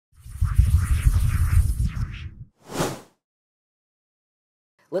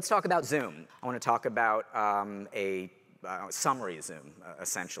Let's talk about zoom. I want to talk about a summary zoom,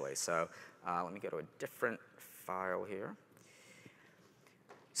 essentially. So let me go to a different file here.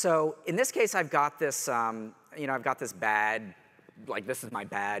 So in this case, I've got this, I've got this bad, like this is my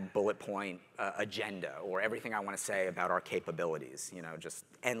bad bullet point agenda, or everything I want to say about our capabilities, just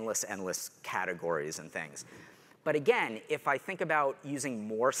endless categories and things. But again, if I think about using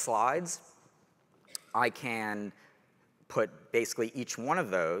more slides, I can put basically each one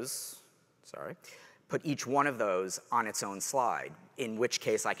of those, put each one of those on its own slide, in which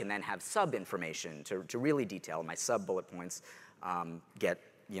case I can then have sub-information to really detail. My sub-bullet points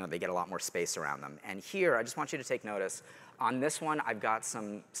they get a lot more space around them. And here, I just want you to take notice. On this one, I've got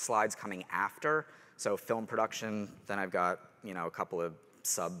some slides coming after. So film production, then I've got a couple of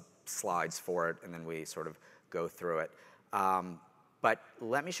sub-slides for it, and then we sort of go through it. But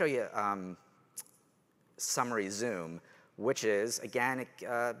let me show you summary zoom, which is, again,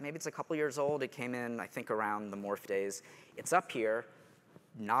 maybe it's a couple years old. It came in, I think, around the Morph days. It's up here.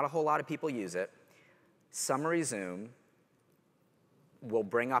 Not a whole lot of people use it. Summary zoom will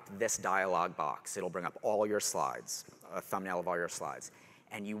bring up this dialog box. It'll bring up all your slides, a thumbnail of all your slides.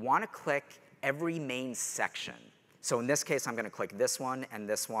 And you want to click every main section. So in this case, I'm going to click this one and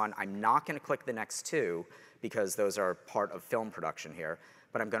this one. I'm not going to click the next two, because those are part of film production here.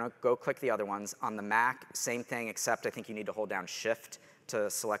 But I'm going to go click the other ones. On the Mac, same thing, except I think you need to hold down Shift to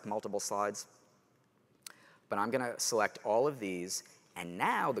select multiple slides. But I'm going to select all of these. And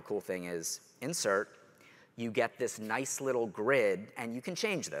now the cool thing is, Insert, you get this nice little grid. And you can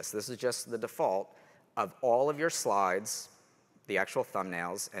change this. This is just the default of all of your slides, the actual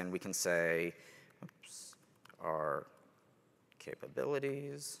thumbnails. And we can say, oops, our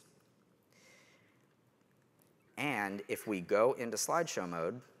capabilities. And if we go into slideshow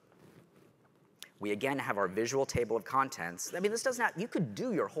mode, we again have our visual table of contents. I mean, this doesn't have, you could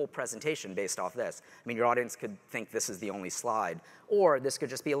do your whole presentation based off this. I mean, your audience could think this is the only slide, or this could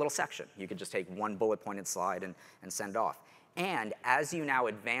just be a little section. You could just take one bullet pointed slide and send off. And as you now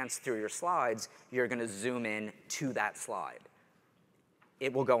advance through your slides, you're going to zoom in to that slide.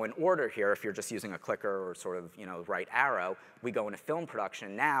 It will go in order here if you're just using a clicker or sort of right arrow. We go into film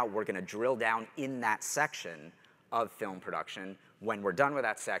production. Now we're going to drill down in that section of film production. When we're done with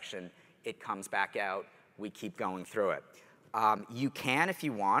that section, it comes back out. We keep going through it. You can, if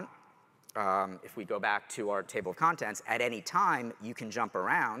you want, if we go back to our table of contents, at any time, you can jump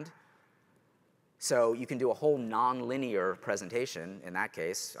around. So you can do a whole non-linear presentation. In that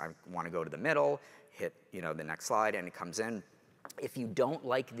case, I want to go to the middle, hit the next slide, and it comes in. If you don't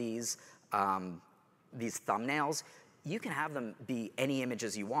like these thumbnails, you can have them be any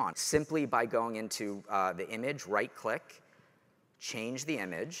images you want, simply by going into the image, right-click, change the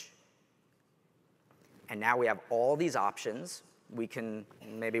image, and now we have all these options.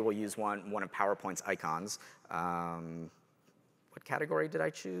 Maybe we'll use one of PowerPoint's icons. What category did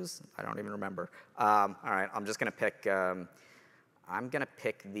I choose? I don't even remember. All right, I'm just going to pick. I'm going to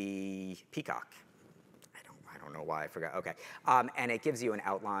pick the peacock. I don't know why I forgot. OK. And it gives you an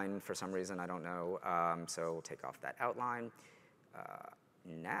outline for some reason. I don't know. So we'll take off that outline.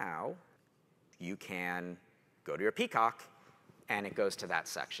 Now you can go to your peacock, and it goes to that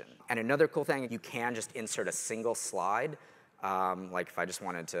section. And another cool thing, you can just insert a single slide. Like if I just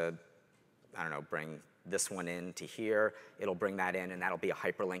wanted to, I don't know, bring this one in to here, it'll bring that in, and that'll be a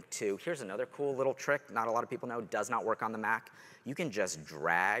hyperlink too. Here's another cool little trick not a lot of people know, does not work on the Mac. You can just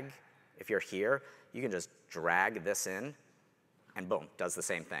drag, if you're here, you can just drag this in, and boom, does the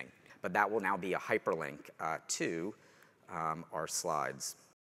same thing. But that will now be a hyperlink to our slides.